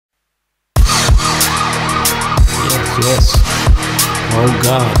Yes. Oh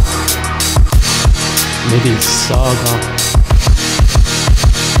God. Maybe Saga.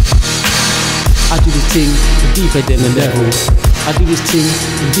 I do this thing deeper than the devil. I do this thing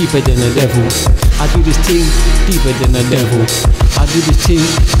deeper than the devil. I do this thing deeper than the devil. I do this thing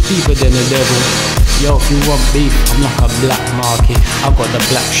deeper than the devil. Yo, if you want beef, I'm like a black market. I got the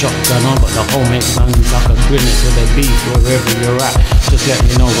black shotgun, I got the homemade guns. I can bring it to the beef wherever you're at. Just let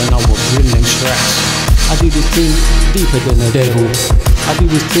me know when I will bring them straps. I do this thing deeper than the devil. I do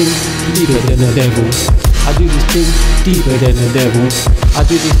this thing deeper than the devil. I do this thing deeper than the devil. I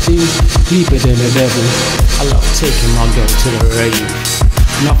do this thing deeper than the devil. I love taking my girl to the rave.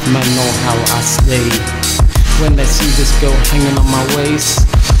 Enough men know how I stay. When they see this girl hanging on my waist,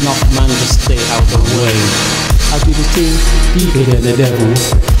 enough man just stay out the way. I do this thing deeper than the devil.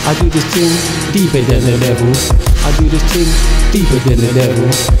 I do this thing deeper than the devil. I do this thing deeper than the devil.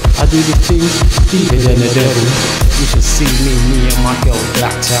 I do this thing deeper than the devil. You should see me and my girl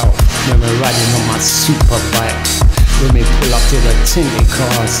blacked out when we're riding on my super bike. When we pull up to the tinted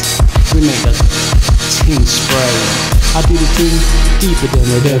cars, we make the ting spray. I do this thing deeper than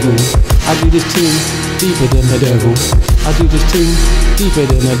the devil. I do this thing deeper than the devil. I do this thing deeper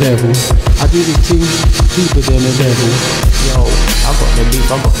than the devil. I do this thing deeper than the devil. Yo, I got the beef,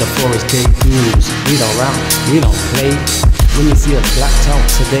 I got the Forest Gate views. We don't rap, we don't play. When you see us blacked out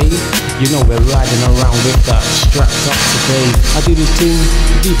today, you know we're riding around with that strapped up today. I do this thing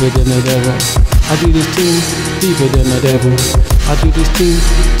deeper than the devil. I do this thing deeper than the devil. I do this thing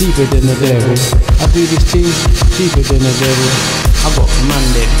deeper than the devil. I do this thing deeper than the devil. I got man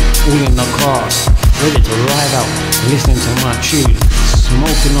there, all in the cars, ready to ride out, listening to my tune,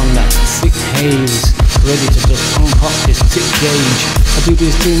 smoking on that sick haze, ready to just pump up this tick gauge. I do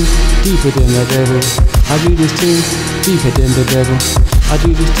this thing deeper than the devil. I do this thing deeper than the devil. I do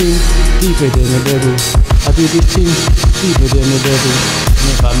this thing deeper than the devil. I do this thing deeper than the devil. And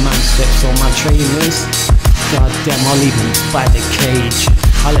if a man steps on my trainers, god damn, I'll leave him by the cage.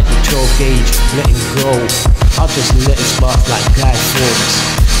 I let the 12 gauge let him go. I'll just let it spark like Guy Fawkes.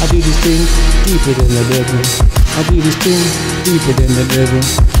 I do this thing deeper than the devil. I do this thing deeper than the devil.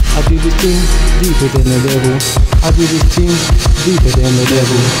 I do this thing deeper than the devil. I do this thing deeper than the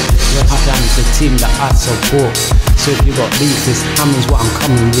devil. I dance the team that I support. So if you got beef, this hammer's what I'm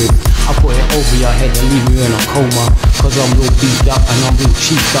coming with. I put it over your head and leave you in a coma. Cause I'm real beefed up and I'm real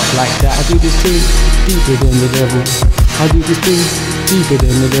cheaped up like that. I do this thing deeper than the devil. I do this thing deeper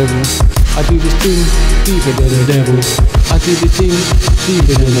than the devil. I do this thing deeper than the devil. I do this thing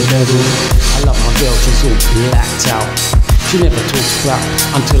deeper than the devil. I love my girl, she's all blacked out. She never talks back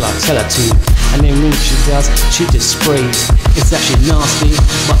until I tell her to. And then when she does, she just sprays. It's actually nasty,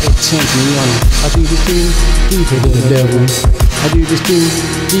 but it turns me on. I do this thing deeper than the devil. I do this thing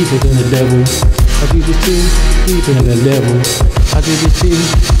deeper than the devil. I do this thing deeper than the devil. I do this thing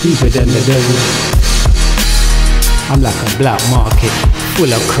deeper than the devil. I'm like a black market,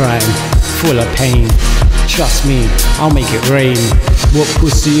 full of crime, full of pain. Trust me, I'll make it rain. What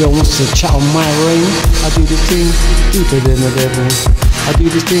pussy wants to chat on my reign? I do this thing deeper than the devil. I do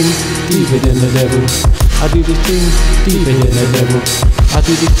this thing deeper than the devil. I do this thing deeper than the devil. I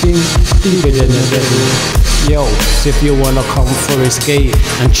do this thing deeper than the devil. Yo, so if you wanna come Forest Gate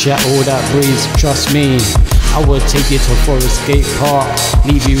and chat all that breeze, trust me, I will take you to Forest Gate Park,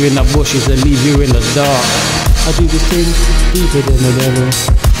 leave you in the bushes and leave you in the dark. I do this thing deeper than the devil.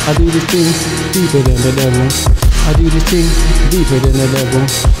 I do this thing deeper than the devil. I do this thing deeper than the devil.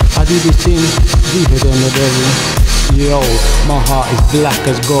 I do this thing deeper than the devil. Yo, my heart is black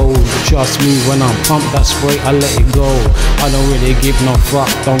as gold. Trust me, when I pump that spray, I let it go. I don't really give no fuck,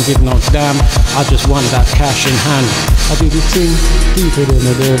 don't give no damn. I just want that cash in hand. I do this thing deeper than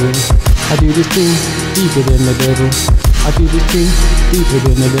the devil. I do this thing deeper than the devil. I do this thing deeper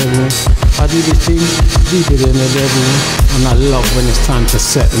than the devil. I do this thing deeper than the devil. And I love when it's time to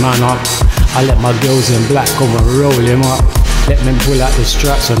set man up. I let my girls in black go and roll him up. Let them pull out the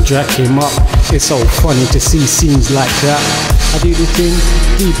straps and drag him up. It's so funny to see scenes like that. I do this thing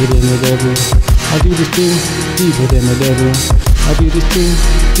deeper than the devil. I do this thing deeper than the devil. I do this thing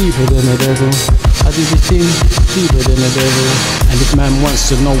deeper than the devil. I do this thing deeper than the devil. And if man wants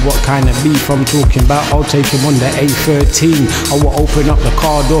to know what kind of beef I'm talking about, I'll take him on the A13. I will open up the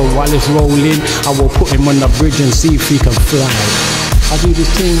car door while it's rolling. I will put him on the bridge and see if he can fly. I do this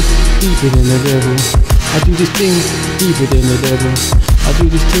thing deeper than the devil. I do this thing deeper than the devil. I do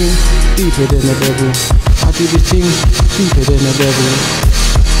this thing deeper than the devil. I do this thing deeper than the devil.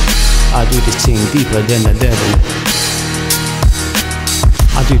 I do this thing deeper than the devil.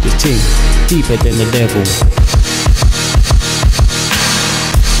 I do this thing deeper than the devil.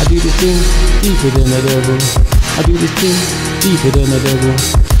 I do this thing deeper than the devil. I do this thing deeper than the devil.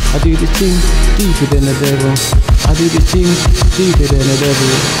 I do this thing deeper than the devil. I do this thing deeper than the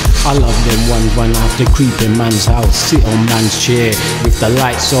devil. I love them ones when I have to creep in man's house, sit on man's chair with the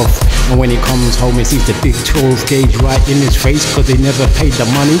lights off, and when he comes home he sees the big 12 gauge right in his face cause he never paid the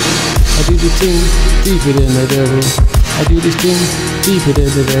money. I do this thing deeper than the devil. I do this thing deeper than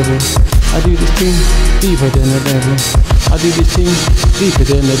the devil. I do this thing deeper than the devil. I do this thing deeper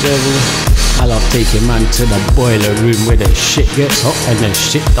than the devil. I love taking man to the boiler room where the shit gets hot and the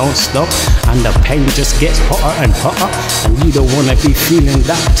shit don't stop, and the pain just gets hotter and hotter, and you don't wanna be feeling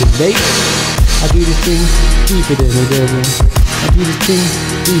that today. I do this thing deeper than the devil. I do this thing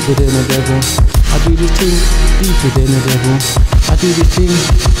deeper than the devil. I do this thing deeper than the devil. I do this thing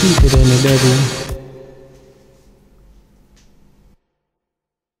deeper than the devil.